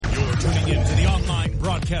tuning in to the online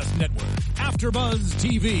broadcast network, AfterBuzz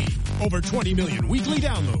TV. Over 20 million weekly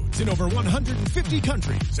downloads in over 150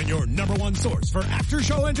 countries, and your number one source for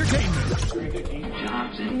after-show entertainment.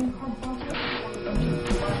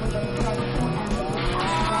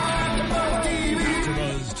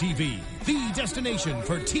 AfterBuzz TV, the destination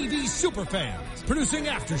for TV superfans, producing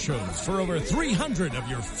aftershows for over 300 of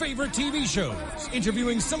your favorite TV shows,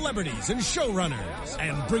 interviewing celebrities and showrunners,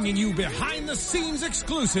 and bringing you behind-the-scenes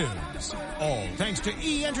exclusives. All thanks to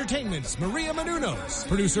E! Entertainment's Maria Menounos,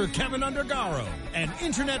 producer Kevin Undergaro, and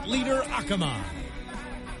internet leader Akamai.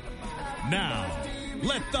 Now,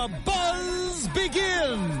 let the buzz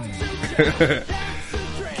begin!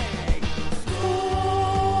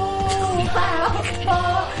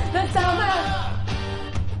 The summer.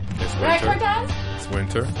 It's winter. Right, Cortez? It's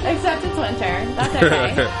winter. Except it's winter. That's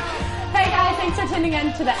okay. Hey guys, thanks for tuning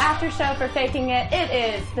in to the after show for Faking It. It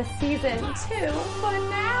is the season 2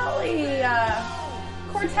 finale.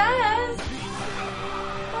 Cortez,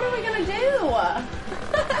 what are we gonna do?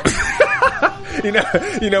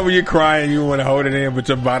 you know when you're crying, you want to hold it in, but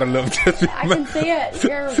your bottom lip just... I can see it.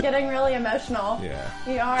 You're getting really emotional. Yeah.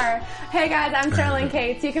 You are. Hey guys, I'm Sterling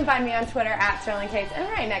Cates. You can find me on Twitter at Sterling Cates. And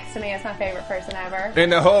right next to me is my favorite person ever. In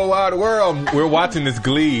the whole wide world, we're watching this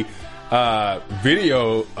Glee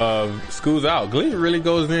video of School's Out. Glee really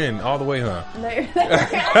goes in all the way, huh?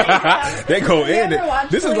 They go in.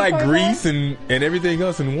 This is like Grease and everything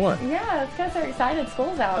else in one. Yeah, it's because they're excited.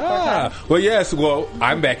 School's out. Well, yes. Well,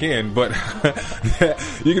 I'm back in, but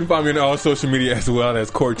you can find me on all social media as well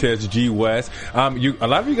as Cortez G West. A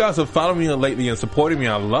lot of you guys have followed me lately and supported me.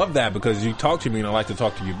 I love that because you talk to me and I like to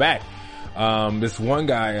talk to you back. This one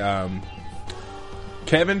guy,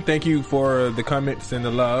 Kevin, thank you for the comments and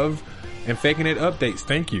the love. And Faking It updates,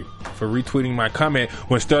 thank you for retweeting my comment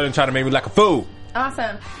when Sterling tried to make me like a fool.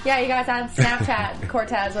 Awesome. Yeah, you guys on Snapchat,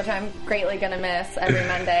 Cortez, which I'm greatly going to miss every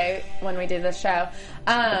Monday when we do this show.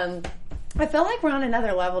 I feel like we're on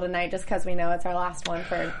another level tonight just because we know it's our last one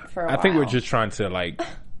for a while. I think we're just trying to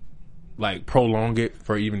like prolong it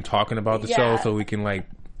for even talking about the show so we can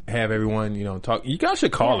have everyone, talk. You guys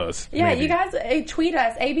should call us. Yeah, maybe. you guys tweet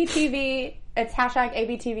us, ABTV. It's hashtag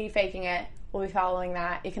ABTV Faking It. We'll be following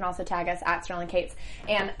that. You can also tag us at Sterling Cates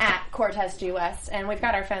and at Cortez G West. And we've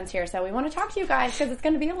got our phones here, so we want to talk to you guys because it's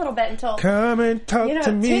going to be a little bit until... Come and talk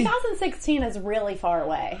to me. 2016 is really far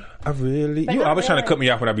away. I was trying to cut me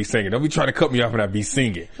off when I be singing. Don't be trying to cut me off when I be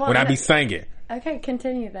singing. Well, I be singing. Okay,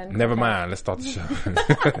 continue then. Never mind. Let's start the show.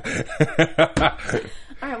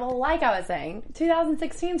 All right, well, like I was saying,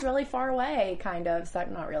 2016 is really far away, kind of. So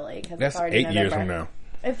not really, because it's already 8 November. years from now.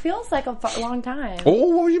 It feels like a long time. Oh,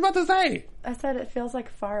 what were you about to say? I said it feels like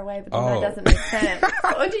far away, but then that doesn't make sense.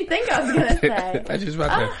 What did you think I was going to say? I just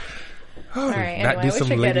about to... All right, not anyway, do some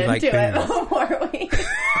we should get ladylike into it things. before we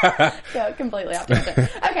go completely off topic.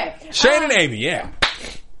 Okay. Shane and Amy, yeah.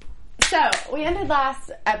 So, we ended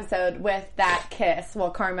last episode with that kiss.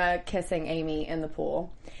 Well, Karma kissing Amy in the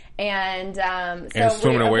pool. And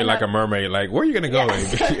swimming away like a mermaid. Like, where are you going to go,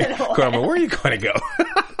 Amy? Karma, where are you going to go?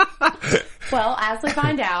 Well, as we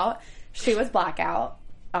find out, she was blackout.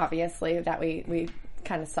 Obviously, that we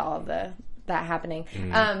kind of saw that happening.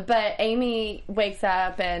 But Amy wakes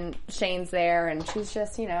up and Shane's there, and she's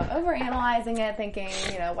just overanalyzing it, thinking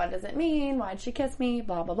what does it mean? Why'd she kiss me?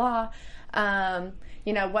 Blah blah blah.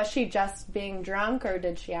 Was she just being drunk, or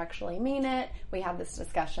did she actually mean it? We had this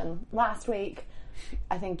discussion last week.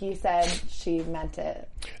 I think you said she meant it.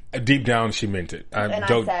 Deep down, she meant it. I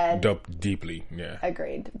said deeply. Yeah,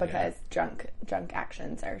 agreed, because drunk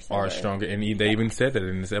actions are stronger, and they even said that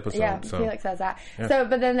in this episode. Yeah, so. Felix says that. Yeah. So,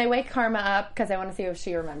 but then they wake Karma up because they want to see if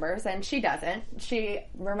she remembers, and she doesn't. She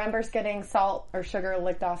remembers getting salt or sugar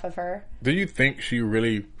licked off of her. Do you think she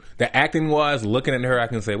really? The acting was looking at her. I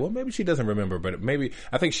can say, well, maybe she doesn't remember, but maybe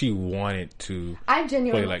I think she wanted to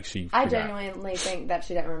play like she. I genuinely think that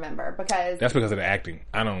she didn't remember because that's because of the acting.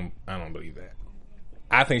 I don't believe that.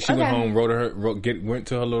 I think she went home, went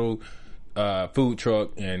to her little food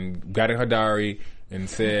truck and got in her diary and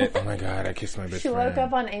said, "Oh my God, I kissed my best friend." She woke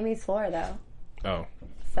up on Amy's floor though. Oh.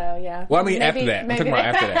 So yeah. Well, I mean, after that. I'm talking about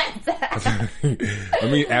after that. I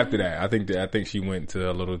mean, after that. I think she went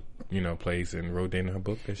to a little, place and wrote in her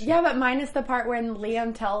book. Yeah, but minus the part when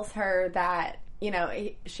Liam tells her that,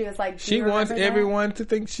 she was like, she wants everyone to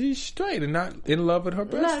think she's straight and not in love with her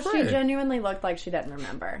best friend. No, she genuinely looked like she didn't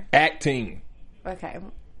remember. Acting. Okay.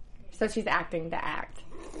 So she's acting to act.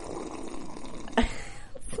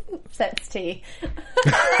 Sets tea.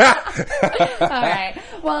 All right.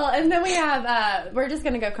 Well, and then we have, we're just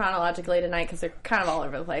going to go chronologically tonight because they're kind of all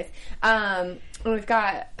over the place. We've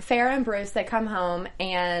got Farrah and Bruce. They come home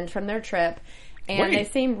and from their trip, And they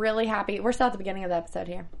seem really happy. We're still at the beginning of the episode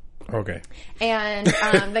here. Okay. And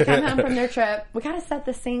they come home from their trip. We got to set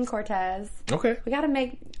the scene, Cortez. Okay. We got to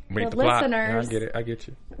make the plot. listeners I get it. I get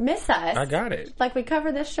you. miss us. I got it. Like we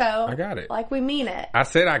cover this show. I got it. Like we mean it. I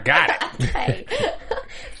said I got it. Okay.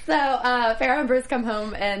 So Farrah and Bruce come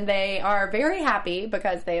home and they are very happy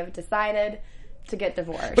because they have decided to get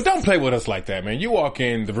divorced. But don't play with us like that, man. You walk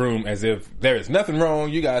in the room as if there is nothing wrong.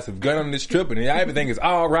 You guys have gone on this trip and everything is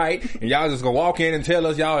all right. And y'all just gonna walk in and tell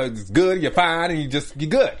us y'all it's good, you're fine, and you're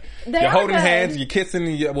good. You're holding hands, you're kissing,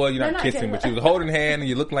 and you're not kissing, but you're holding hand and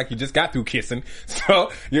you look like you just got through kissing.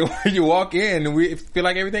 So you walk in and we feel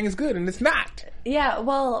like everything is good and it's not. Yeah,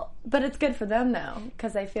 well, but it's good for them though,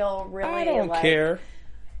 because they feel really I don't care.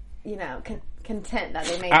 You know, content that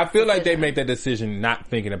they made. I feel like they make that decision not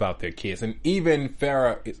thinking about their kids. And even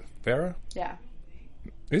Farrah, Farrah? Yeah.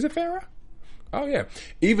 Is it Farrah? Oh yeah.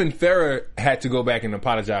 Even Farrah had to go back and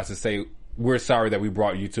apologize to say, we're sorry that we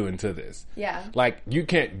brought you two into this. Yeah. Like, you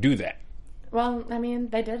can't do that. Well, I mean,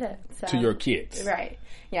 they did it. So. To your kids. Right.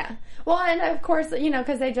 Yeah. Well, and of course, you know,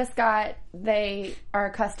 because they are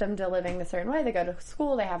accustomed to living a certain way. They go to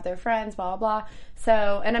school, they have their friends, blah, blah.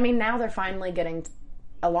 So, and I mean, now they're finally getting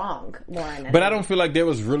along, Lauren. But I don't feel like there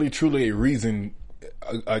was really truly a reason,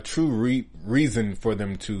 a true reason for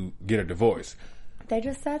them to get a divorce. They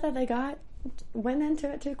just said that they went into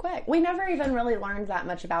it too quick. We never even really learned that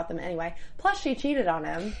much about them anyway. Plus, she cheated on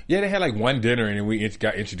him. Yeah, they had like one dinner and we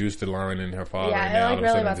got introduced to Lauren and her father. Yeah, and now it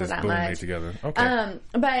really wasn't that much. Together. Okay.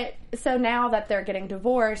 But so now that they're getting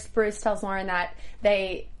divorced, Bruce tells Lauren that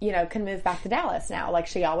they, you know, can move back to Dallas now. Like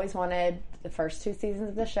she always wanted. The first 2 seasons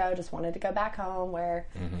of the show, just wanted to go back home where,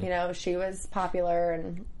 you know, she was popular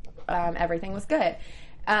and everything was good.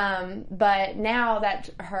 But now that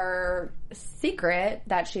her secret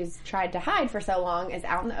that she's tried to hide for so long is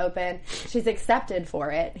out in the open, she's accepted for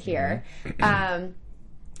it here. And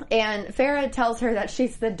Farrah tells her that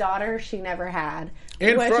she's the daughter she never had.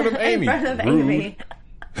 In front of Amy. In front of Amy.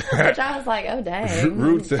 Which I was like, oh dang.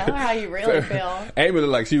 Rude. Tell her how you really feel. Amy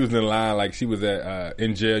looked like she was in line, like she was at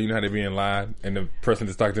in jail. You know how they be in line, and the person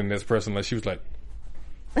that's talking to the next person, like she was like,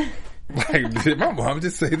 did my mom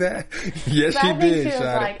just say that? Yes, she did. She was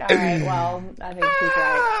like, all right, well, I think she's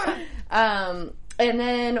right. And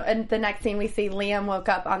then the next scene, we see Liam woke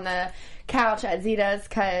up on the couch at Zita's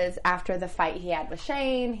because after the fight he had with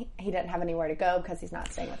Shane, he didn't have anywhere to go because he's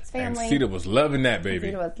not staying with his family. And Zita was loving that, baby.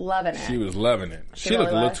 Zita was loving it. She was loving it. She really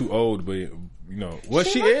looked a little too old, but, you know, well,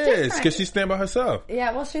 she is because she's standing by herself.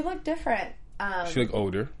 Yeah, well, she looked different. She looked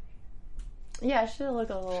older. Yeah, she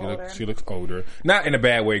looked a little older. She looks older. Not in a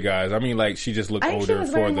bad way, guys. I mean, like, she just looked older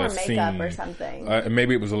for the scene. Makeup or something.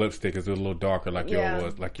 Maybe it was a lipstick. It was a little darker like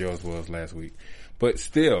yours was last week. But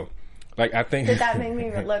still, like, I think... Did that make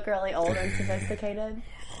me look really old and sophisticated?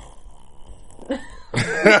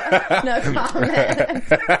 No comment.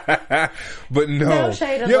 But no. No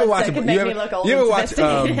shade of lipstick could make me look old and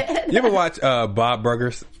sophisticated. You ever watch Bob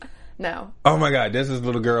Burgers? No. Oh my God, there's this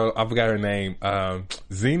little girl, I forgot her name,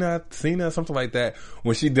 Cena, something like that.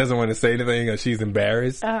 When she doesn't want to say anything or she's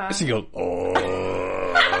embarrassed, she goes, oh.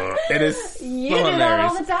 It is so you hilarious. do that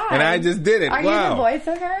all the time. And I just did it. Are you the voice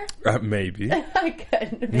of her? Maybe. I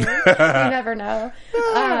couldn't be. You never know.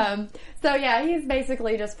 So yeah, he's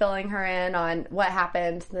basically just filling her in on what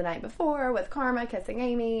happened the night before with Karma kissing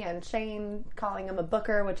Amy and Shane calling him a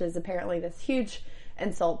booker, which is apparently this huge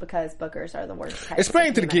insult because bookers are the worst type.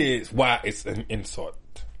 Explain to the kids why it's an insult.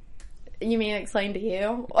 You mean explain to you?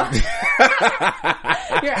 You're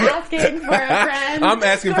asking for a friend. I'm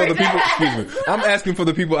asking for the people. Excuse me. I'm asking for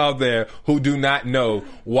the people out there who do not know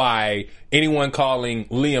why anyone calling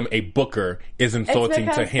Liam a booker is insulting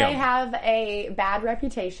to him. It's because they have a bad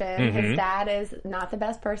reputation. Mm-hmm. His dad is not the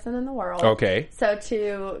best person in the world. Okay. So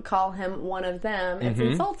to call him one of them, it's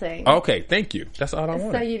insulting. Okay, thank you. That's all I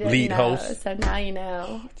wanted. So you didn't Lead know. host. So now you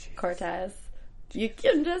know, Cortez. You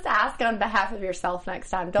can just ask on behalf of yourself next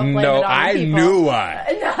time. Don't blame it on people. No, I knew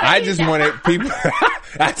why. No, I just wanted people.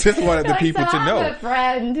 I just wanted the people to know. I have a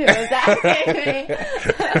friend who was asking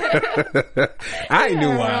me. I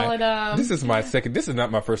knew why. This is my second. This is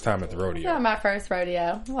not my first time at the rodeo. It's not my first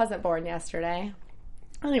rodeo. I wasn't born yesterday.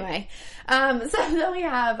 Anyway, so then we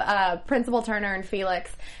have Principal Turner and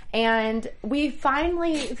Felix, and we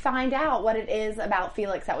finally find out what it is about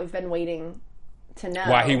Felix that we've been waiting to know.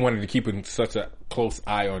 Why he wanted to keep such a close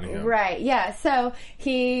eye on him. Right, yeah. So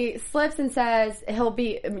he slips and says he'll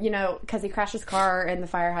be, because he crashed his car in the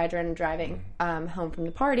fire hydrant driving home from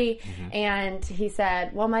the party. Mm-hmm. And he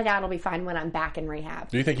said, well, my dad will be fine when I'm back in rehab.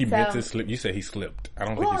 Do you think he meant to slip? You said he slipped. I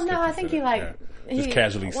don't think he slipped. Well, no, I think he just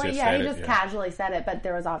casually said it. He just casually said it, but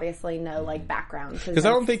there was obviously no background. Because I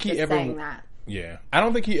don't think he ever saying that. Yeah. I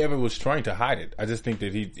don't think he ever was trying to hide it. I just think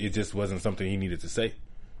that it just wasn't something he needed to say.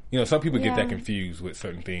 You know, some people get that confused with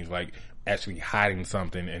certain things, like actually hiding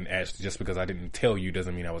something, and actually just because I didn't tell you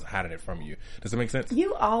doesn't mean I was hiding it from you. Does that make sense?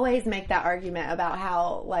 You always make that argument about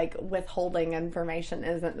how, like, withholding information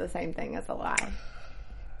isn't the same thing as a lie.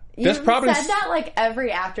 You've said that, like,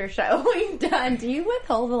 every after show we've done. Do you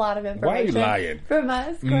withhold a lot of information? Why are you lying? From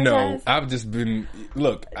us, Cortez? No, I've just been...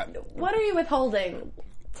 Look... What are you withholding?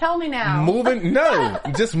 Tell me now.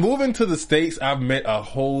 Just moving to the States, I've met a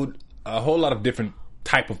whole lot of different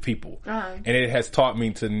type of people. And it has taught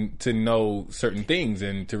me to know certain things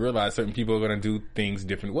and to realize certain people are going to do things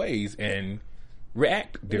different ways and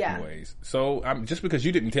react different ways. So just because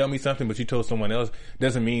you didn't tell me something but you told someone else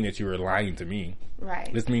doesn't mean that you were lying to me.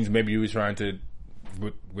 Right. This means maybe you were trying to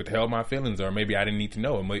withhold my feelings, or maybe I didn't need to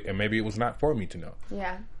know, and maybe it was not for me to know.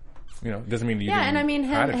 Yeah. You know, doesn't mean that you didn't. And I mean,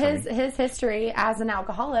 his history as an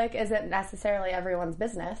alcoholic isn't necessarily everyone's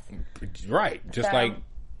business. Right. Just like,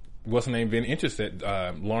 what's her name, Ben Interset,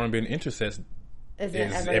 Lauren Ben Interset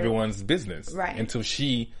is everyone's business. Right. Until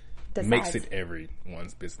she makes it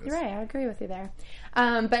everyone's business. You're right. I agree with you there.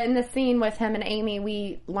 But in the scene with him and Amy,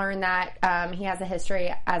 we learn that he has a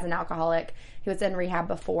history as an alcoholic. He was in rehab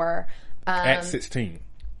before. At 16.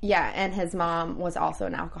 Yeah, and his mom was also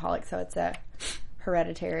an alcoholic, so it's a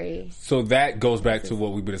hereditary. So that goes back to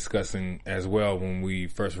what we were discussing as well when we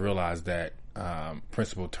first realized that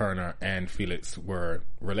Principal Turner and Felix were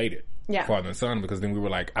related, father and son, because then we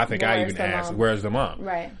were like, I think I even asked, where's the mom?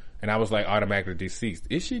 Right. And I was like, automatically deceased.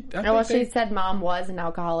 Is she? She said mom was an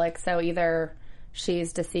alcoholic, so either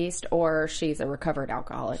she's deceased or she's a recovered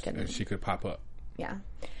alcoholic. And she could pop up. Yeah.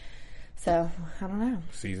 So, I don't know.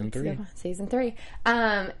 Season 3.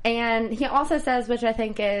 And he also says, which I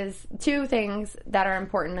think is two things that are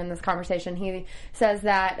important in this conversation. He says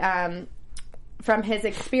that from his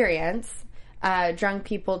experience, drunk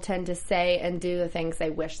people tend to say and do the things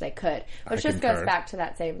they wish they could. Which just goes back to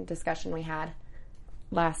that same discussion we had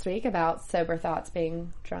last week about sober thoughts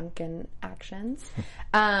being drunken actions.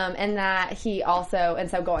 And that he also,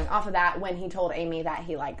 and so going off of that, when he told Amy that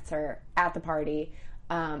he liked her at the party,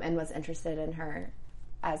 and was interested in her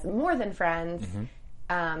as more than friends,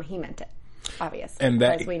 he meant it, obviously. And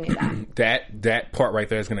that, we knew that. that part right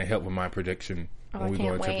there is going to help with my prediction. When we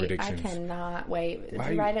go into predictions. I cannot wait. Did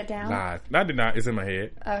you write it down? Nah, I did not. It's in my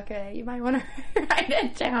head. Okay, you might want to write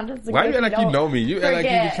it down. Why you act like you know me? You act like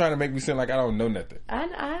you be trying to make me seem like I don't know nothing.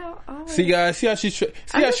 I see, guys, see how she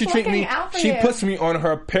treat me? She puts me on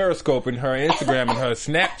her Periscope and her Instagram and her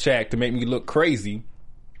Snapchat to make me look crazy.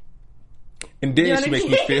 And then she makes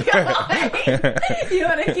me feel... You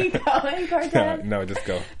want to keep going, Cortez? No, just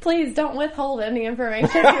go. Please don't withhold any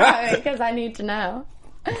information because I need to know.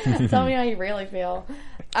 Tell me how you really feel.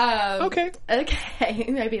 Okay.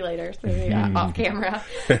 Maybe later. Maybe off camera.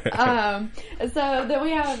 So then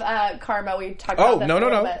we have Karma. We talked about this a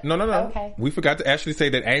little bit. No. Okay. We forgot to actually say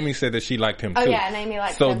that Amy said that she liked him too. Oh yeah, and Amy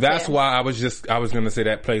liked him too. So that's why I was going to say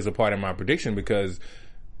that plays a part in my prediction, because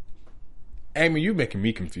Amy, you making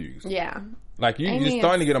me confused. Yeah. Like, you're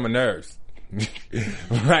starting to get on my nerves.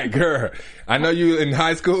 Like, girl, I know you in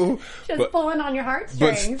high school. Just pulling on your heartstrings.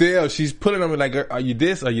 But still, she's pulling on me like, are you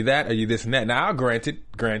this, are you that, are you this and that? Now, granted,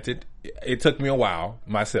 it took me a while,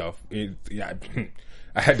 myself. I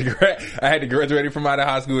had to graduate from out of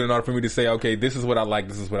high school in order for me to say, okay, this is what I like,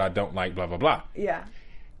 this is what I don't like, blah, blah, blah. Yeah.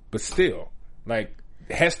 But still, like,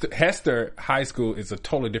 Hester High School is a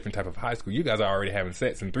totally different type of high school. You guys are already having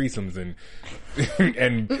sex and threesomes and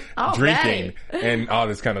drinking and all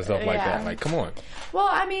this kind of stuff like that. Like, come on. Well,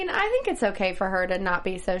 I mean, I think it's okay for her to not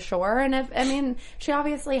be so sure. And she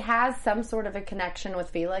obviously has some sort of a connection with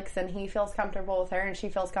Felix, and he feels comfortable with her and she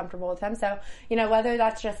feels comfortable with him. So, whether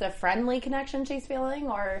that's just a friendly connection she's feeling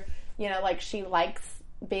or, like she likes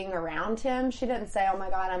being around him. She didn't say, oh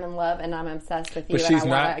my God, I'm in love and I'm obsessed with you and I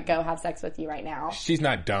want to go have sex with you right now. She's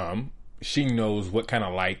not dumb. She knows what kind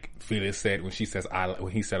of like Felix said when he said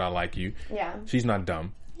I like you. Yeah. She's not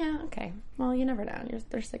dumb. Yeah, okay. Well, you never know.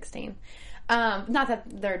 They're 16. Not that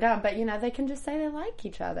they're dumb, but they can just say they like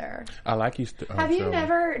each other. I like you. Have you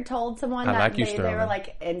never told someone that they were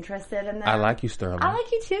like interested in them? I like you, Sterling. I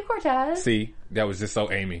like you too, Cortez. See, that was just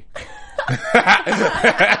so Amy.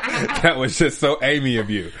 That was just so Amy of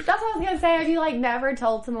you. That's what I was gonna say. Have you never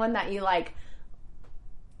told someone that you liked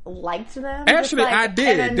them? Actually, I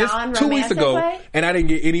did this 2 weeks ago, and I didn't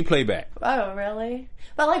get any playback. Oh, really?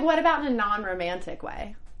 But what about in a non-romantic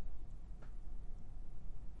way?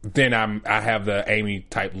 Then I have the Amy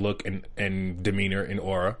type look and demeanor and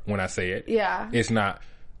aura when I say it. Yeah. It's not,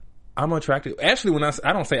 I'm attracted. Actually, when I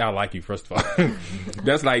don't say I like you, first of all.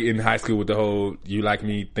 That's like in high school with the whole you like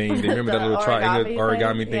me thing. Do you remember that little triangle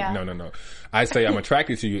origami thing? Yeah. No. I say I'm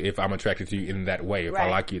attracted to you if I'm attracted to you in that way, if I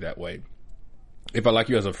like you that way. If I like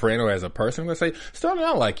you as a friend or as a person, I'm going to say, Sterling,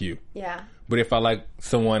 I like you. Yeah. But if I like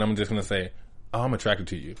someone, I'm just going to say, oh, I'm attracted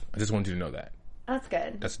to you. I just want you to know that. That's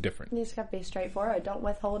good. That's different. You just got to be straightforward. Don't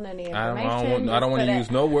withhold any information. I don't want to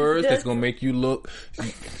use no words that's going to make you look,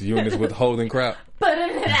 you and this withholding crap.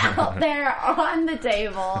 Putting it out there on the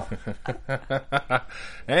table.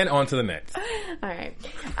 And on to the next. All right.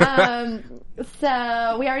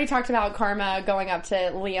 So we already talked about Karma going up to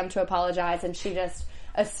Liam to apologize, and she just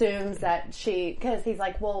assumes that because he's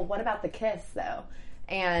like, well, what about the kiss though?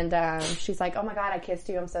 And she's like, oh my God, I kissed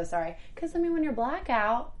you. I'm so sorry. Because, I mean, when you're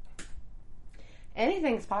blackout,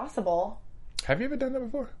 anything's possible. Have you ever done that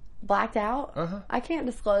before? Blacked out? Uh-huh. I can't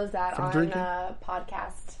disclose that on a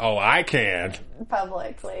podcast. Oh, I can.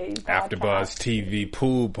 Publicly. AfterBuzz TV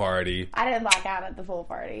pool party. I didn't black out at the pool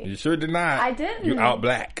party. You sure did not. I didn't. You out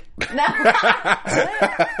black. No.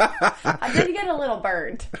 I did get a little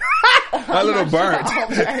burnt. A little burnt.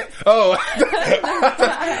 Oh.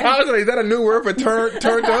 I was like, is that a new word for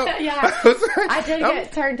turned up? Yeah. I did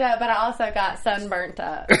get turned up, but I also got sunburnt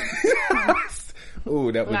up.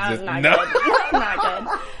 Ooh, that was just not good. Not good.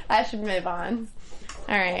 I should move on.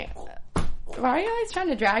 All right. Why are you always trying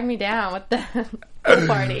to drag me down with the pool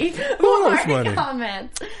party? Pool party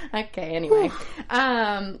comments. Okay, anyway.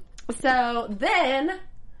 So then,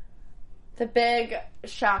 the big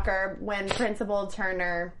shocker when Principal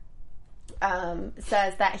Turner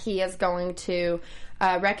says that he is going to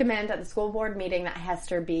recommend at the school board meeting that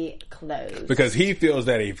Hester be closed. Because he feels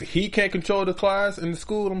that if he can't control the class in the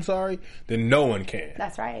school, then no one can.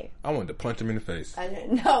 That's right. I wanted to punch him in the face.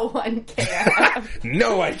 No one can.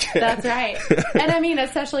 No one can. That's right. And I mean,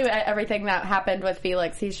 especially with everything that happened with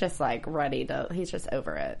Felix, he's just like he's just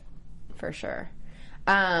over it. For sure.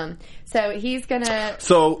 So he's gonna...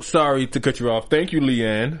 So, sorry to cut you off. Thank you,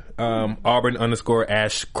 Leanne.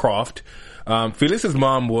 Auburn_Ashcroft. Felix's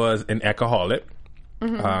mom was an alcoholic.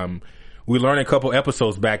 Mm-hmm. We learned a couple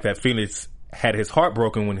episodes back that Felix had his heart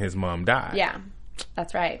broken when his mom died. Yeah,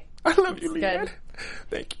 that's right. I love you, Leanne. Good.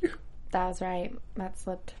 Thank you. That was right. That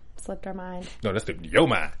slipped our mind. No, that slipped your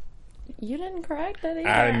mind. You didn't correct it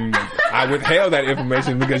either. I withheld that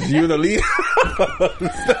information because you're the leader.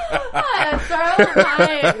 I throw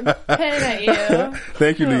my pen at you.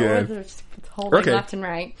 Thank you, Leanne. Holding left and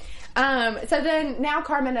right. So then now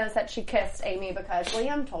Karma knows that she kissed Amy because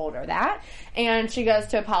Liam told her that, and she goes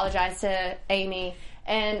to apologize to Amy,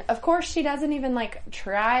 and of course she doesn't even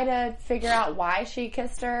try to figure out why she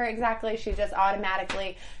kissed her exactly. She just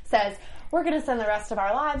automatically says, we're going to spend the rest of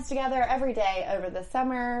our lives together every day over the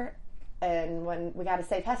summer, and when we got to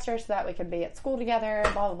save Hester so that we could be at school together,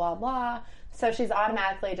 blah, blah, blah, blah. So she's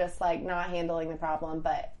automatically just not handling the problem,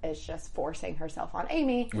 but is just forcing herself on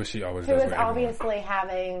Amy. Which she always does. Who is everyone. Obviously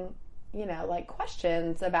having,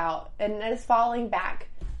 questions about, and is falling back,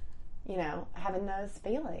 having those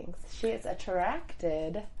feelings. She is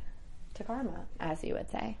attracted to Karma, as you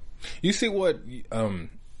would say. You see what,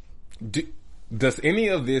 does any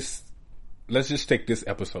of this, let's just take this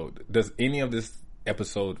episode. Does any of this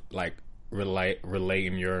episode, relay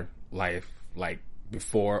in your life,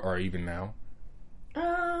 before or even now?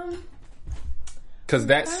 Because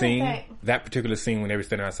that scene, that particular scene when they were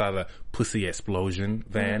standing outside the pussy explosion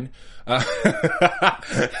van,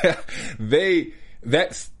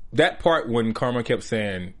 that part when Karma kept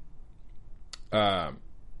saying, I'm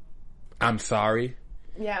sorry.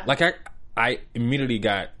 Yeah. I immediately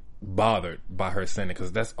got bothered by her saying it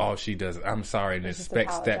because that's all she does. I'm sorry and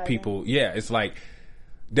expects that people, it's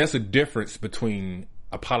there's a difference between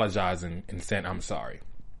apologizing and saying I'm sorry.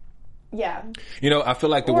 Yeah. I feel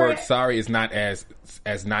like the word sorry is not as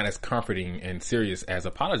comforting and serious as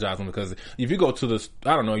apologizing, because if you go to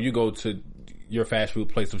you go to your fast food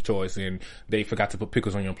place of choice and they forgot to put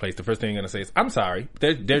pickles on your plate, the first thing you're going to say is, I'm sorry.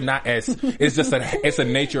 They're not as, it's just it's a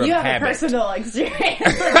nature of habit. You have a personal experience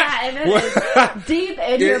with that, and it is deep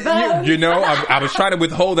in your bones. I was trying to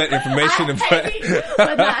withhold that information.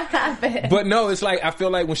 But that happened. But no, it's I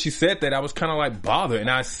feel like when she said that, I was kind of bothered, and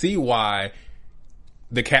I see why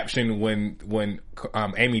the caption when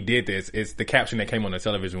Amy did this, it's the caption that came on the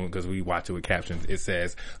television because we watch it with captions. It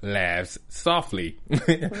says, laughs softly.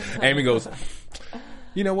 Amy goes,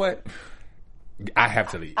 you know what? I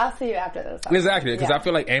have to leave. I'll see you after this. Exactly, because I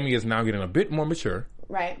feel like Amy is now getting a bit more mature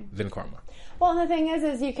than Karma. Well, the thing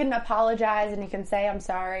is you can apologize and you can say I'm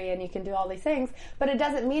sorry and you can do all these things, but it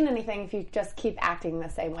doesn't mean anything if you just keep acting the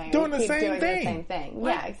same way. Doing the same thing.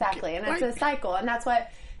 Yeah, exactly. And it's a cycle. And that's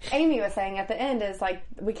what Amy was saying at the end is like,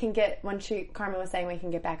 Karma was saying we can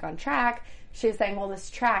get back on track. She was saying, well, this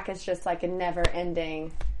track is just like a never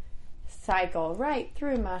ending cycle right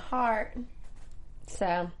through my heart.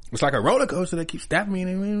 So it's like a roller coaster that keeps stabbing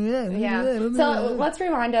me. Yeah. So let's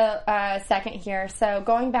rewind a second here. So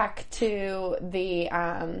going back to the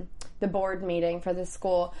board meeting for the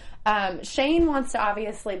school, Shane wants to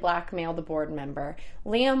obviously blackmail the board member.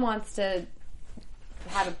 Liam wants to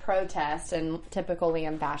have a protest in typical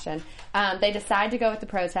Liam fashion. They decide to go with the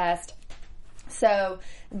protest. So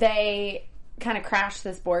they kind of crash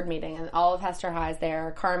this board meeting, and all of Hester High's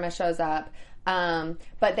there. Karma shows up.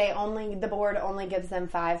 But the board only gives them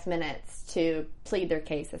 5 minutes to plead their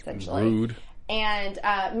case, essentially. Rude. And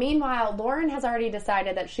meanwhile, Lauren has already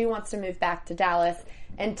decided that she wants to move back to Dallas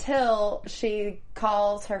until she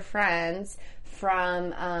calls her friends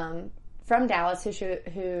from Dallas,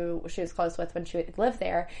 who she was close with when she lived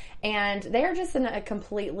there, and they're just in a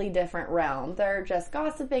completely different realm. They're just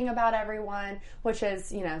gossiping about everyone, which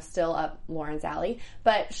is, still up Lauren's alley.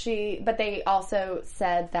 But they also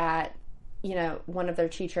said that, one of their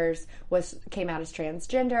teachers came out as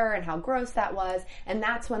transgender and how gross that was. And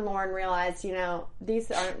that's when Lauren realized, these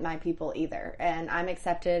aren't my people either. And I'm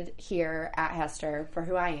accepted here at Hester for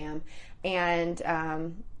who I am. And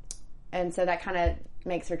so that kind of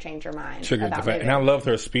makes her change her mind. Triggered the fact. And I loved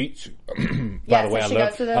her speech. By the way,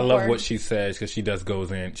 I love what she says, because she does go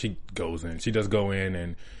in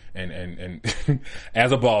and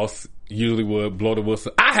as a boss, usually would blow the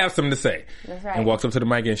whistle. I have something to say. That's right. And walks up to the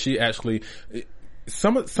mic, and she actually,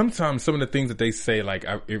 sometimes some of the things that they say,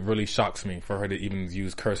 it really shocks me for her to even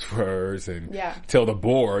use curse words and tell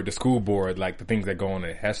the school board, like the things that go on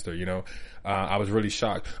at Hester, I was really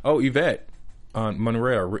shocked. Oh, Yvette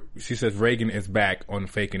Monreal, she says Reagan is back on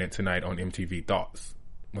Faking It tonight on MTV. Thoughts?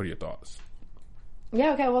 What are your thoughts?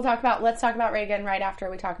 Yeah, okay, let's talk about Reagan right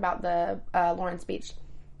after we talk about the Lauren speech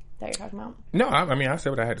that you're talking about. No, I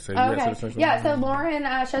said what I had to say. Okay. So Lauren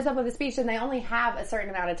shows up with a speech, and they only have a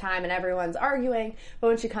certain amount of time, and everyone's arguing, but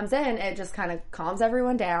when she comes in, it just kind of calms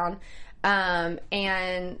everyone down.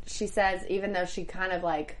 And she says, even though she kind of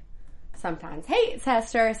sometimes hates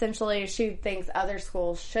Hester, essentially, she thinks other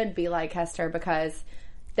schools should be like Hester because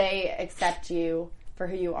they accept you for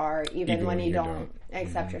who you are, even when you don't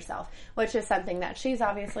accept yourself, which is something that she's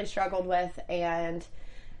obviously struggled with. And,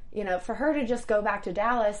 for her to just go back to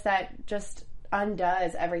Dallas, that just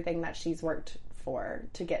undoes everything that she's worked for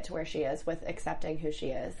to get to where she is with accepting who she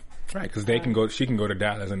is. Right, because she can go to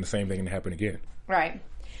Dallas and the same thing can happen again. Right.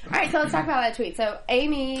 All right, so let's talk about that tweet. So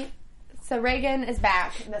Reagan is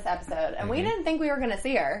back in this episode, and we didn't think we were going to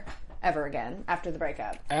see her ever again after the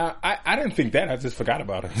breakup. I didn't think that. I just forgot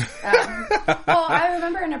about it. Well, I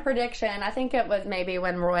remember in a prediction, I think it was maybe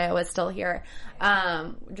when Roya was still here,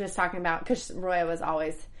 just talking about, because Roya was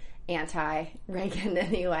always anti-Reagan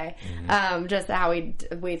anyway, just how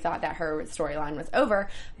we thought that her storyline was over.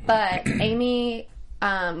 But Amy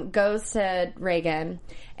goes to Reagan,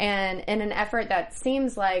 and in an effort that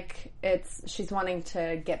seems like she's wanting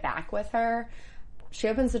to get back with her, she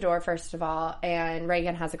opens the door, first of all, and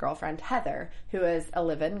Reagan has a girlfriend, Heather, who is a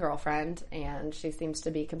live-in girlfriend, and she seems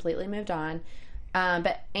to be completely moved on.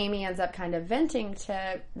 But Amy ends up kind of venting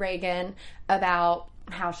to Reagan about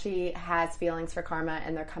how she has feelings for Karma,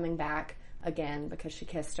 and they're coming back again because she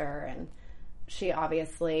kissed her, and she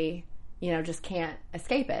obviously, just can't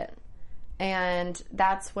escape it. And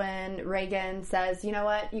that's when Reagan says, you know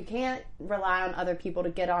what, you can't rely on other people to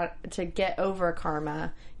get over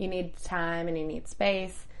Karma. You need time and you need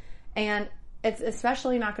space. And it's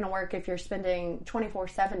especially not going to work if you're spending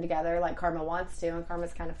 24/7 together like Karma wants to, and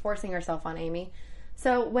Karma's kind of forcing herself on Amy.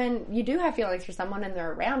 So when you do have feelings for someone and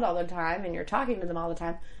they're around all the time and you're talking to them all the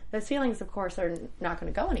time, those feelings, of course, are not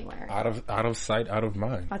going to go anywhere. Out of sight, out of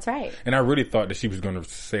mind. That's right. And I really thought that she was going to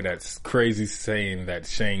say that crazy saying that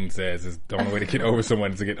Shane says is the only way to get over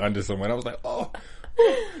someone is to get under someone. I was like, oh.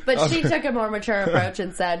 But she took a more mature approach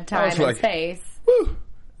and said time and space. Whew.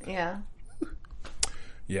 Yeah.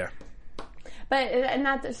 Yeah. And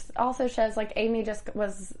that just also shows Amy just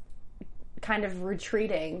was kind of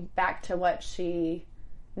retreating back to what she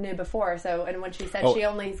knew before. So, and when she said she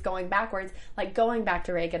only is going backwards, going back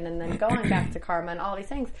to Reagan and then going back to Karma and all these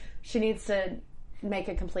things, she needs to make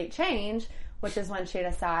a complete change, which is when she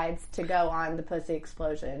decides to go on the Pussy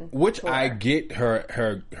Explosion Which tour. I get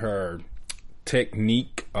her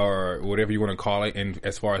technique, or whatever you want to call it, and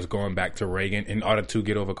as far as going back to Reagan in order to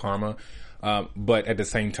get over Karma. But at the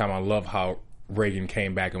same time, I love how Reagan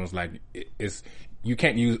came back and was like, you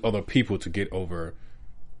can't use other people to get over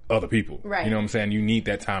other people. Right. You know what I'm saying? You need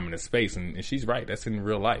that time and the space. And she's right. That's in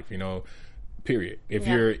real life, period. If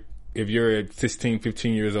you're if you're 16,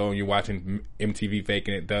 15 years old and you're watching MTV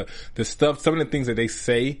Faking It, the stuff, some of the things that they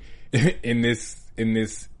say in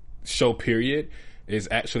this show period is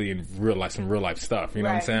actually in real life, some real life stuff. You know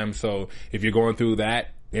what I'm saying? So if you're going through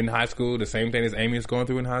that in high school, the same thing as Amy is going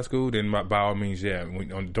through in high school, then by all means,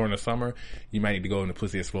 during the summer, you might need to go into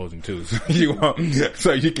pussy explosion too.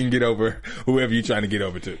 So you can get over whoever you're trying to get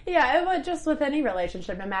over to. Yeah, it would just with any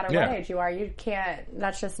relationship, no matter what age you are, you can't,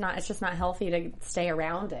 it's just not healthy to stay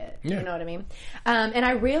around it. Yeah. You know what I mean? And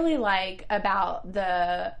I really like about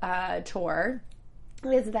the tour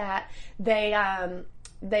is that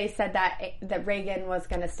they said that Reagan was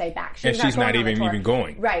going to stay back. She's not even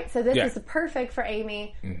going. Right. So this is perfect for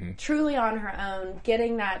Amy, truly on her own,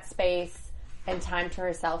 getting that space and time to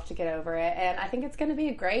herself to get over it. And I think it's going to be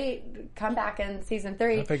a great comeback in season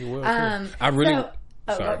 3. I think it will, too. I really...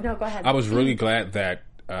 go ahead. I was really glad that...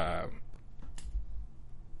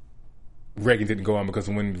 Reagan didn't go on, because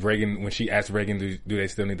when she asked Reagan, do they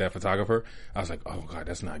still need that photographer? I was like, oh God,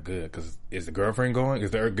 that's not good, because is the girlfriend going?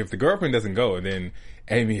 If the girlfriend doesn't go, then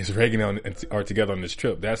Amy and Reagan are together on this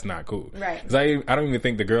trip. That's not cool. Right. Because I don't even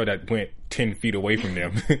think the girl that went 10 feet away from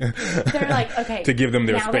them. They're like, okay. to give them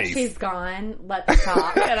their now space. That she's gone, let's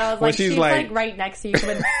talk. And I was like, she's like right next to you.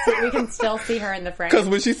 We can still see her in the frame. Because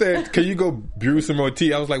when she said, can you go brew some more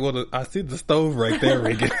tea? I was like, well, I see the stove right there,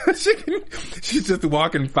 Reagan. She's just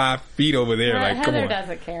walking 5 feet over there. Like, Heather come on.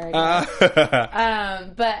 doesn't care.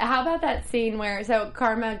 But how about that scene where, so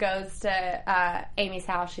Karma goes to Amy's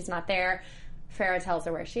house. She's not there. Farrah tells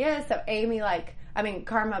her where she is. So Amy,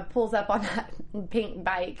 Karma pulls up on that pink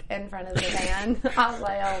bike in front of the van. I was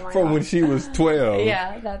like, oh my God. From when she was 12.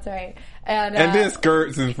 Yeah, that's right. And then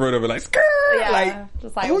skirts in front of it, like, skirt! Yeah, like,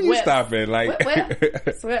 just like, who whips. You stopping? Like,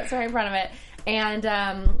 whips right in front of it.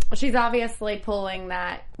 And she's obviously pulling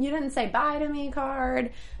that, you didn't say bye to me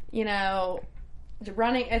card,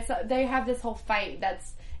 running. They have this whole fight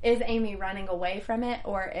is Amy running away from it,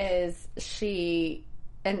 or is she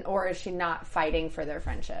not fighting for their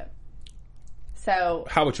friendship? So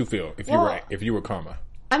how would you feel if you were Karma?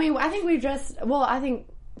 I mean, I think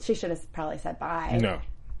she should have probably said bye. No.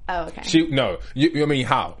 Oh, okay. I mean,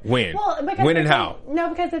 how? When? Well, when and how? No,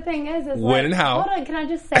 because the thing is when and how? Hold on, can I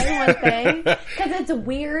just say one thing? Because it's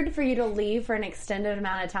weird for you to leave for an extended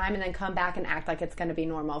amount of time and then come back and act like it's going to be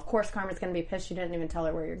normal. Of course, Karma's going to be pissed. You didn't even tell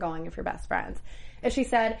her where you're going if you're best friends. If she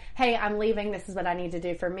said, hey, I'm leaving, this is what I need to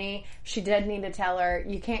do for me, she did need to tell her,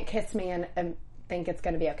 you can't kiss me and think it's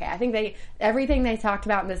going to be okay. I think everything they talked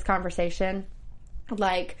about in this conversation,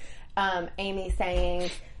 like Amy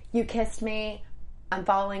saying, you kissed me, I'm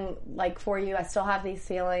falling for you, I still have these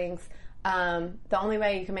feelings. The only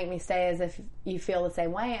way you can make me stay is if you feel the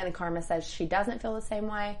same way. And Karma says she doesn't feel the same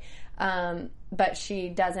way, but she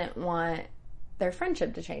doesn't want their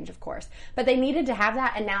friendship to change, of course. But they needed to have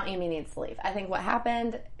that, and now Amy needs to leave. I think what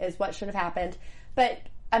happened is what should have happened. But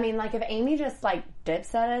I mean, if Amy just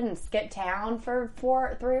dips at it and skipped town for 3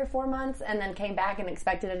 or 4 months and then came back and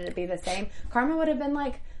expected it to be the same, Karma would have been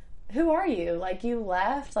like, who are you? You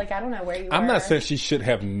left? I don't know where you were. I'm not saying she should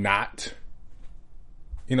have not,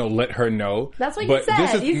 let her know. That's what you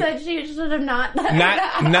said. You said she should have not.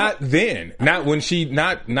 Not then. Not when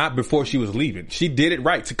not before she was leaving. She did it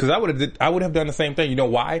right. Because I would have done the same thing. You know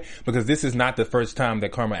why? Because this is not the first time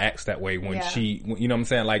that Karma acts that way when she, you know what I'm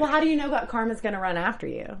saying? Well, how do you know what Karma's going to run after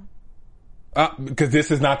you? Because this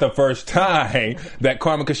is not the first time that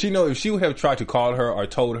Karma, because she knows if she would have tried to call her or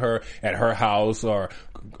told her at her house or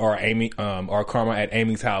Amy, or Karma at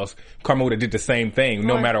Amy's house, Karma would have did the same thing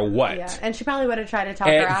no matter what. Yeah. And she probably would have tried to talk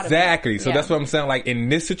her out of it. Exactly. So that's what I'm saying. In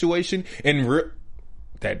this situation, I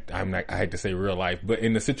hate to say real life, but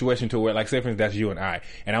in the situation to where, say for instance, that's you and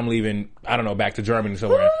I'm leaving, I don't know, back to Germany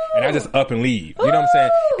somewhere, and I just up and leave. You know what I'm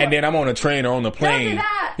saying? And then I'm on a train or on a plane. Don't do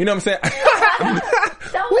that. You know what I'm saying?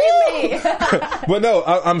 Don't leave me. But no,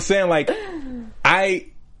 I'm saying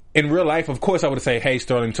in real life, of course, I would say, hey,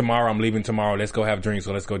 Sterling, tomorrow, I'm leaving tomorrow. Let's go have drinks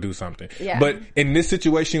or let's go do something. Yeah. But in this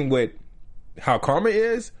situation with how Karma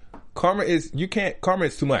is too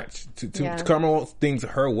much. Karma wants things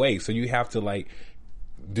her way. So you have to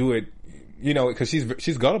do it, because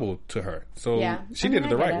she's gullible to her. So she did it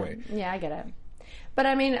the right way. Yeah, I get it. But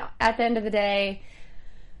I mean, at the end of the day,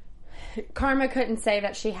 Karma couldn't say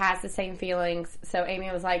that she has the same feelings, so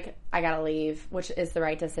Amy was like, I gotta leave, which is the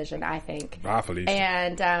right decision, I think.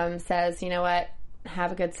 And says, you know what,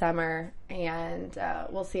 have a good summer, and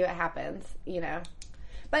we'll see what happens,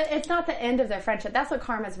 But it's not the end of their friendship. That's what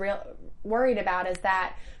Karma's worried about, is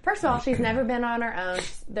that, first of all, she's never been on her own.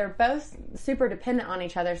 They're both super dependent on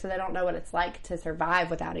each other, so they don't know what it's like to survive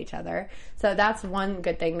without each other. So that's one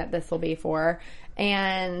good thing that this will be for.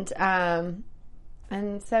 And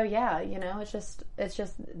And so, yeah, it's just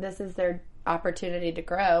this is their opportunity to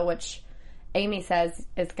grow, which Amy says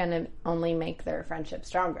is going to only make their friendship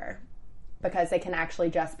stronger because they can actually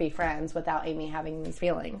just be friends without Amy having these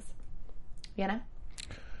feelings.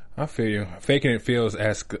 I feel you. Faking It Feels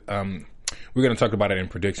asked, we're going to talk about it in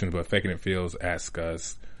predictions, but Faking It Feels asked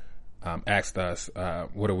us,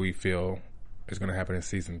 what do we feel is going to happen in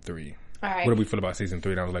season 3? All right. What do we feel about season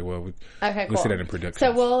 3? And I was like, well, we'll cool. see that in predictions.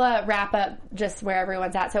 So we'll wrap up just where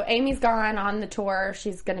everyone's at. So Amy's gone on the tour.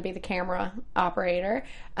 She's going to be the camera operator.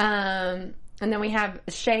 And then we have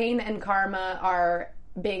Shane and Karma are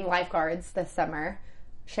being lifeguards this summer.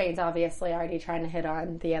 Shane's obviously already trying to hit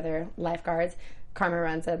on the other lifeguards. Karma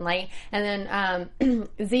runs in late. And then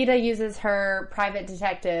Zeta uses her private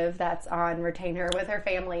detective that's on retainer with her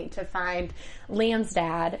family to find Liam's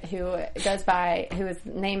dad, whose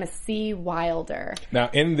name is C. Wilder. Now,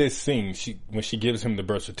 in this scene, when she gives him the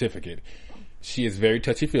birth certificate, she is very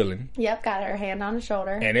touchy-feeling. Yep, got her hand on his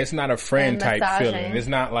shoulder. And it's not a friend-type feeling. It's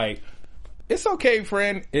not like, it's okay,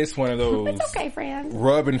 friend. It's one of those. It's okay, friend.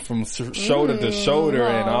 Rubbing from shoulder to shoulder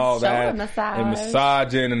and all that. Massage. And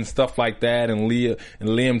massaging and stuff like that. And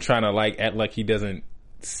Liam trying to act like he doesn't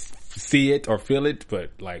see it or feel it.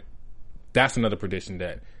 But that's another prediction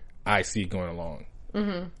that I see going along.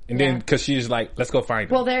 Mm-hmm. And then, because she's like, let's go find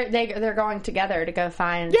him. Well, they're going together to go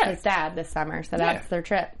find his dad this summer. So that's their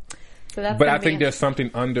trip. So that's. But I think there's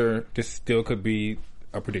something under, this still could be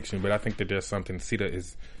a prediction, but I think that there's something.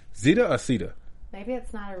 Zeta or Sita? Maybe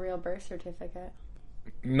it's not a real birth certificate.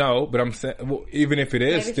 No, but I'm saying, well, even if it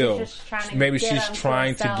is, maybe she's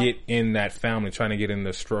trying to get in that family, trying to get in the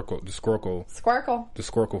Squircle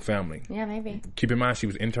family. Yeah, maybe. Keep in mind, she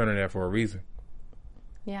was interning there for a reason.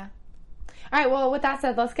 Yeah. All right. Well, with that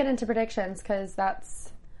said, let's get into predictions because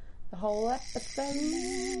that's the whole episode.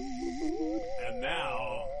 And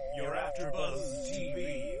now, your AfterBuzz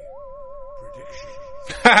TV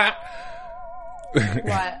predictions.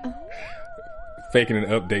 What? Faking It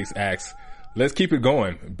Updates asks, let's keep it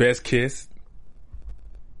going. Best kiss?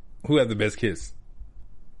 Who had the best kiss?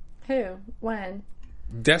 Who? When?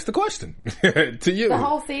 That's the question. To you. The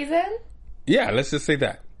whole season? Yeah, let's just say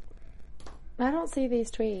that. I don't see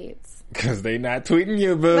these tweets. Because they not tweeting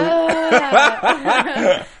you, boo.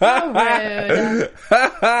 How rude.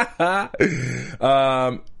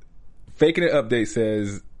 Faking It Update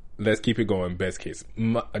says, let's keep it going. Best kiss.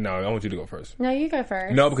 No, I want you to go first. No, you go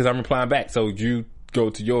first. No, because I'm replying back. So you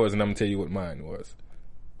go to yours and I'm going to tell you what mine was.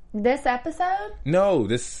 This episode? No,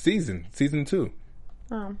 this season. Season 2.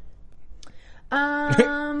 Oh.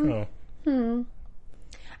 I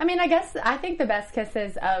mean, I think the best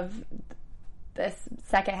kisses of this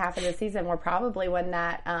second half of the season were probably when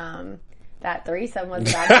that threesome was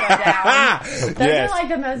about to go down. Those are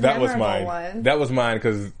the most memorable ones. That was mine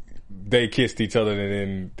because they kissed each other and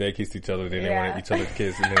then they kissed each other and then they wanted each other to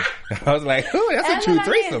kiss. And then I was like, ooh, that's a true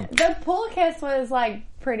threesome. The pool kiss was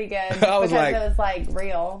pretty good because it was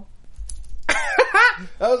real.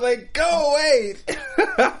 I was like, go away.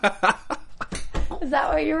 Is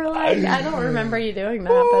that what you were like? I don't remember you doing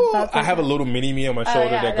that. But that's I have a little mini me on my shoulder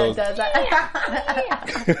that goes. Does that.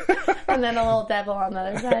 And then a little devil on the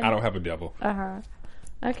other side. I don't have a devil.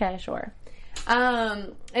 Okay, sure.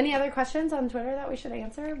 Any other questions on Twitter that we should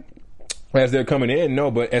answer? As they're coming in, no.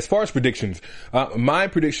 But as far as predictions, my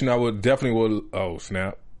prediction, I would definitely. Oh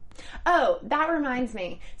snap! Oh, that reminds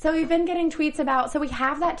me. So we've been getting tweets about. So we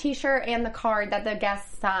have that T-shirt and the card that the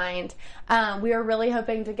guests signed. We were really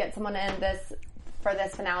hoping to get someone in for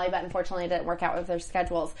this finale, but unfortunately it didn't work out with their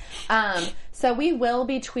schedules. So we will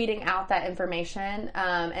be tweeting out that information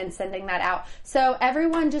and sending that out. So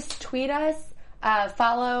everyone just tweet us.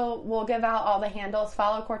 We'll give out all the handles.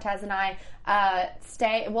 Follow Cortez and I.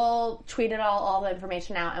 We'll tweet all the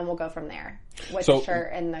information out, and we'll go from there with the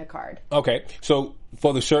shirt and the card. Okay, so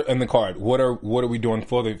for the shirt and the card, what are we doing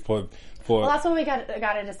for? Well, that's what we got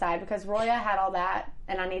to decide because Roya had all that,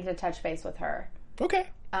 and I need to touch base with her. Okay.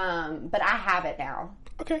 But I have it now.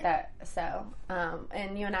 Okay.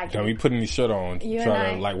 And you and I can... we putting this shirt on,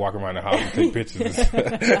 try to walk around the house and take pictures.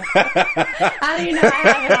 How do you know I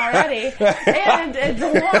have it already? And it's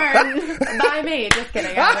worn by me. Just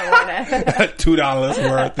kidding, I haven't worn it. $2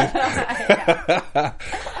 worth. Yeah.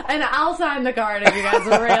 And I'll sign the card if you guys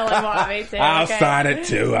really want me to. I'll sign it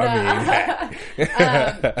too.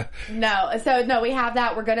 No, we have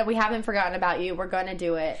that. We haven't forgotten about you. We're gonna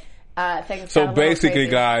do it. So basically,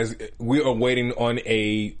 guys, we are waiting on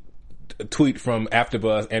a tweet from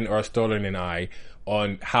AfterBuzz and Sterling and I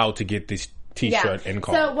on how to get this T-shirt and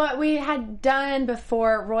card. So what we had done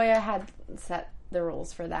before, Roya had set the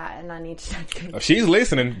rules for that, and I need to. She's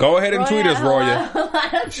listening. Go ahead and tweet us,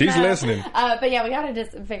 Roya. She's listening. But yeah, we got to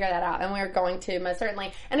just figure that out, and we're going to most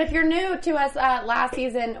certainly. And if you're new to us, last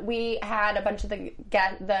season we had a bunch of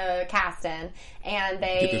the cast in, and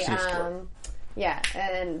they. Yeah,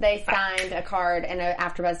 and they signed a card and an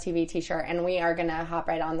AfterBuzz TV T-shirt, and we are going to hop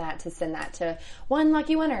right on that to send that to one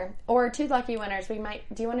lucky winner or two lucky winners. We might.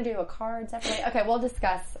 Do you want to do a card separately? Okay, we'll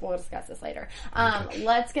discuss this later.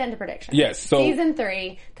 Let's get into predictions. Yes, so season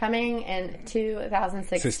 3 coming in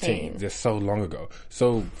 2016. Just so long ago,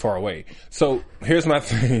 so far away. So here's my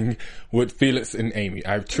thing with Felix and Amy.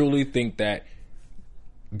 I truly think that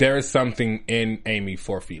there is something in Amy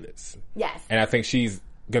for Felix. Yes, and I think she's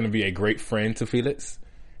going to be a great friend to Felix,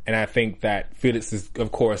 and I think that Felix is,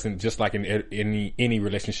 of course, and just like in any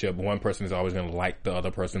relationship, one person is always going to like the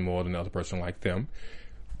other person more than the other person like them.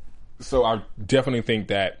 So I definitely think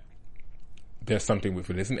that there's something with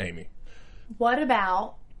Felix and Amy. What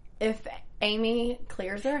about if Amy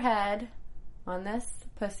clears her head on this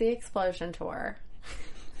pussy explosion tour?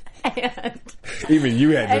 And even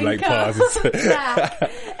you had to pause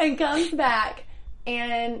and comes back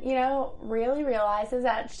and, really realizes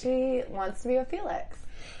that she wants to be with Felix.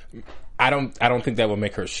 I don't think that will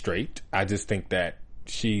make her straight. I just think that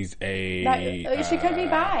she's she could be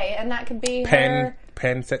bi, and that could be her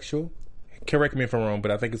pansexual. Correct me if I'm wrong,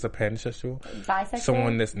 but I think it's a pansexual. Bisexual?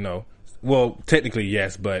 Someone that's well, technically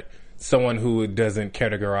yes, but someone who doesn't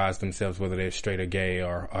categorize themselves whether they're straight or gay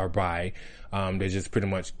or bi. They're just pretty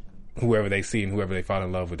much whoever they see and whoever they fall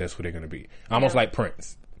in love with. That's who they're going to be. Almost like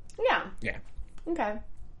Prince. Yeah. Yeah. Okay.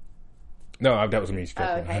 No, that was me. Oh,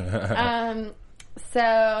 okay.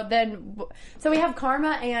 So we have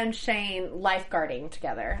Karma and Shane lifeguarding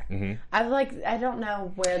together. Mm-hmm. I don't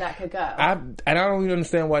know where that could go. I don't even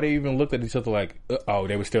understand why they even looked at each other like,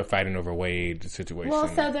 they were still fighting over Wade situation. Well,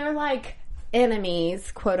 so they're like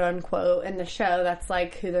enemies, quote unquote, in the show. That's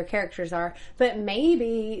like who their characters are. But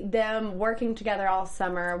maybe them working together all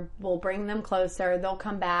summer will bring them closer. They'll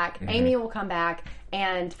come back. Mm-hmm. Amy will come back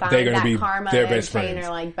and find that Karma and Shane are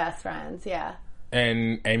like best friends. Yeah.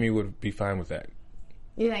 And Amy would be fine with that.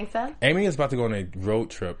 You think so? Amy is about to go on a road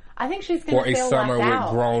trip. I think she's going to feel left out. For a summer with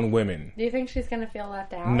grown women. Do you think she's going to feel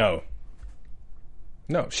left out? No.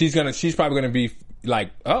 She's probably going to be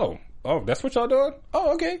like, oh, that's what y'all doing?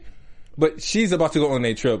 Oh, okay. But she's about to go on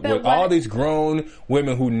a trip with all these grown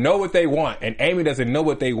women who know what they want, and Amy doesn't know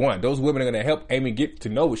what they want. Those women are going to help Amy get to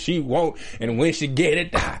know what she wants, and when she get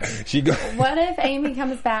it, she go. What if Amy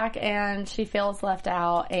comes back and she feels left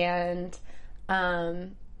out, and Karma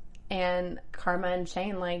and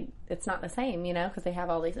Shane, like, it's not the same, because they have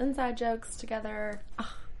all these inside jokes together.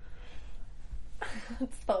 Oh.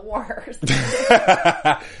 It's the worst.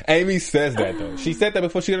 Amy says that though. She said that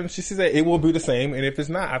before. She said it will be the same, and if it's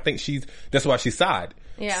not, I think that's why she sighed.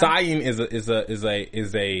 Yeah. Sighing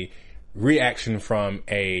is a reaction from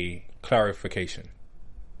a clarification.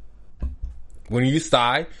 When you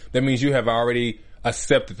sigh, that means you have already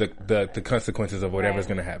accepted the consequences of whatever's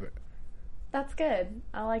going to happen. That's good.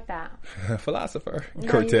 I like that. Philosopher.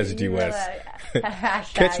 Cortez G. West.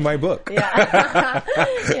 Catch my book. Yeah.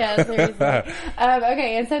 Yeah, seriously.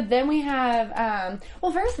 Okay, and so then we have,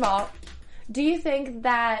 first of all, do you think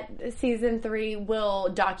that season 3 will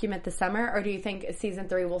document the summer, or do you think season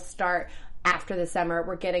 3 will start after the summer?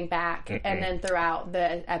 We're getting back, and then throughout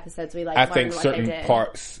the episodes we I think certain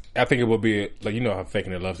parts. I think it will be like, how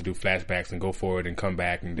Faking It loves to do flashbacks and go forward and come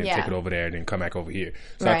back and then take it over there and then come back over here.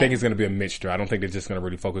 So I think it's going to be a mixture. I don't think they're just going to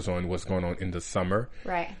really focus on what's going on in the summer.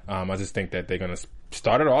 Right. I just think that they're going to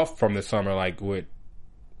start it off from the summer, like with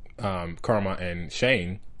Karma and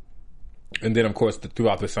Shane, and then of course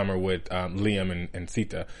throughout the summer with Liam and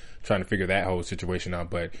Sita, trying to figure that whole situation out.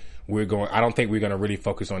 But I don't think we're going to really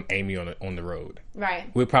focus on Amy on the road. Right.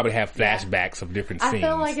 We'll probably have flashbacks of different scenes. I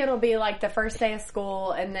feel like it'll be like the first day of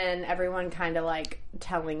school, and then everyone kind of like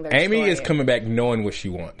telling their Amy story. is coming back knowing what she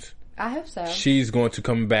wants. I hope so. She's going to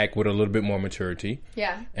come back with a little bit more maturity.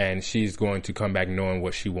 Yeah. And she's going to come back knowing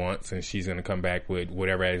what she wants, and she's going to come back with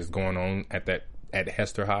whatever is going on at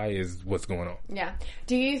Hester High is what's going on. Yeah.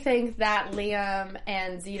 Do you think that Liam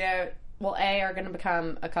and Zito, A, are going to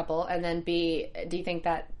become a couple, and then B, do you think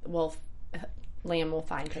that Liam will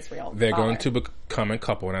find his real They're father? going to become a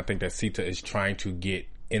couple, and I think that Sita is trying to get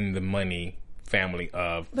in the money family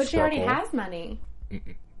of But Squircle. she already has money.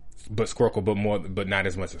 But Squircle, but not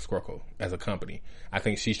as much as Squircle as a company. I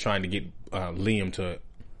think she's trying to get Liam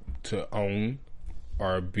to own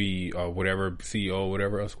or be whatever CEO or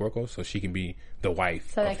whatever of Squircle, so she can be the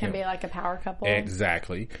wife. So they can be like a power couple.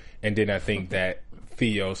 Exactly. And then I think that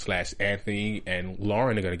Theo / Anthony and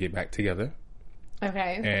Lauren are going to get back together.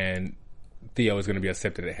 Okay. And Theo is going to be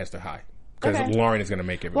accepted at Hester High. Because Okay. Lauren is going to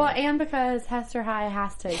make everyone. Well, and because Hester High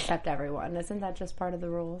has to accept everyone. Isn't that just part of the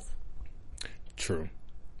rules? True.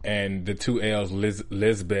 And the two L's,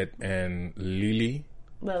 Lisbeth and Lily,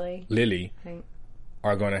 I think.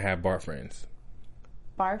 are going to have boyfriends.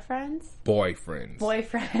 Bar friends? Boyfriends.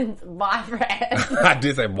 Boyfriends. I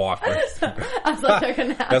did say boyfriends. I was like, they're going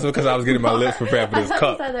to have... That's because I was getting my lips prepared for this I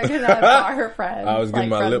cup. said they're going to have bar friends. I was getting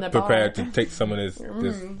like, my from lip the bar. prepared to take some of this.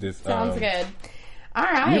 Sounds good. All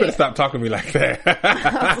right. You better stop talking to me like that.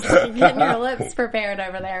 Getting your lips prepared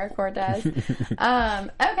over there, Cortez.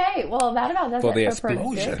 Okay, well, that about does For the it for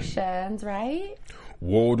explosion. predictions, right?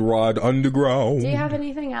 World Rod Underground. Do you have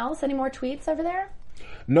anything else? Any more tweets over there?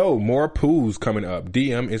 No, more pools coming up.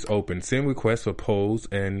 DM is open. Send requests for polls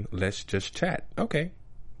and let's just chat. Okay.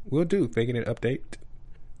 We'll do. Thinking an update.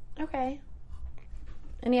 Okay.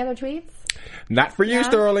 Any other tweets? Not for you,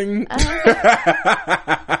 Sterling.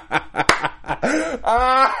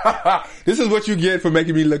 This is what you get for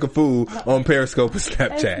making me look a fool on Periscope and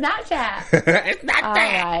Snapchat. It's Snapchat. It's not All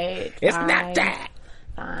that. right. It's fine. not that.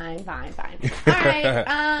 Fine. All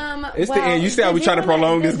right. It's the end. You see how we try to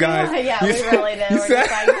prolong this, guys? Yeah, You we see- really did. you We're see-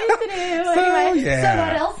 just like, doo-doo-doo. Anyway, yeah. so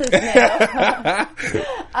what else is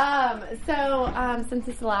new? Since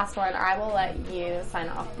it's the last one, I will let you sign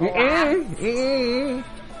off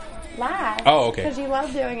last. Oh, okay. Because you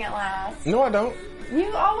love doing it last. No, I don't. You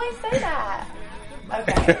always say that.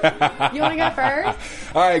 Okay. You want to go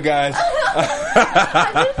first? All right, guys.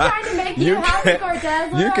 I'm just trying to make you happy,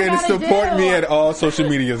 Cortez. What You do I can gotta support do? me at all social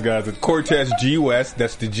medias, guys. It's Cortez G West.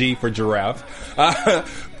 That's the G for giraffe.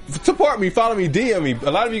 Support me, follow me, DM me.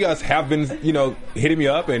 A lot of you guys have been, hitting me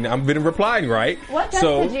up, and I've been replying, right? What does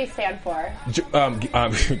the G stand for?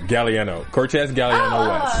 Galliano. Cortez Galliano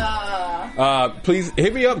West. Please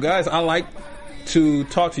hit me up, guys. I like to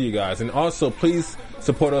talk to you guys. And also, please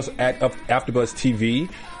support us at AfterBuzz TV.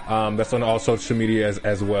 That's on all social media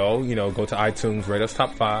as well. Go to iTunes, rate us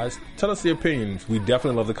top 5s. Tell us your opinions. We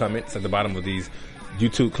definitely love the comments at the bottom of these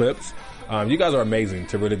YouTube clips. You guys are amazing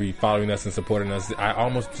to really be following us and supporting us. I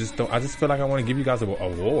just feel like I want to give you guys an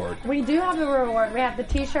award. We do have a reward. We have the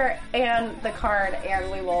t-shirt and the card, and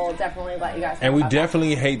we will definitely let you guys know. And we about that.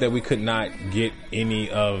 definitely hate that we could not get any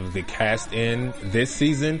of the cast in this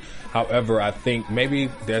season. However, I think maybe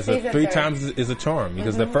there's Season a 3 3. times is a charm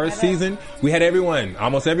because the I first bet. season we had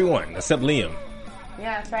almost everyone except Liam.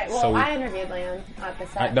 Yeah, that's right. Well, So I interviewed Liam at the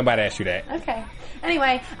set. Nobody asked you that. Okay.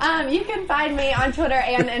 Anyway, you can find me on Twitter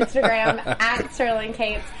and Instagram at Sterling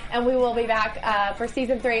Cates, and we will be back for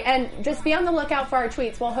season 3. And just be on the lookout for our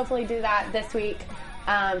tweets. We'll hopefully do that this week.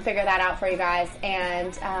 Figure that out for you guys.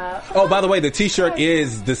 And By the way, the T-shirt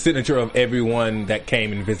is the signature of everyone that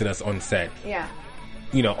came and visited us on set. yeah.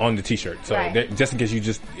 On the T-shirt. So Right. just in case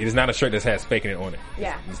it is not a shirt that has Faking It on it.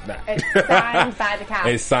 Yeah. It's not. It's signed by the cast.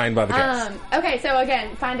 It's signed by the cast. Okay, so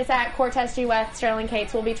again, find us at Cortez G West, Sterling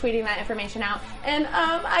Cates. We'll be tweeting that information out. And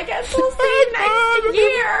I guess we'll see you next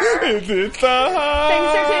year. It's time.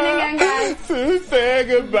 Thanks for tuning in, guys. To say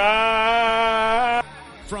goodbye.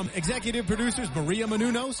 From executive producers Maria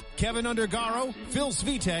Menounos, Kevin Undergaro, Phil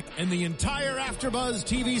Svitek, and the entire AfterBuzz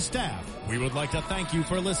TV staff, we would like to thank you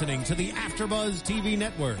for listening to the AfterBuzz TV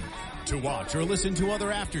network. To watch or listen to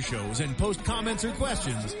other after shows and post comments or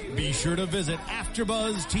questions, be sure to visit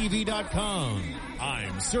AfterBuzzTV.com.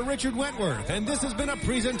 I'm Sir Richard Wentworth, and this has been a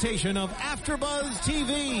presentation of AfterBuzz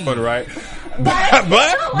TV. All right.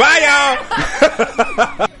 Bye,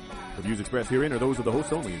 y'all. The views expressed herein are those of the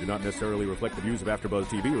hosts only and do not necessarily reflect the views of AfterBuzz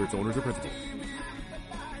TV or its owners or principals.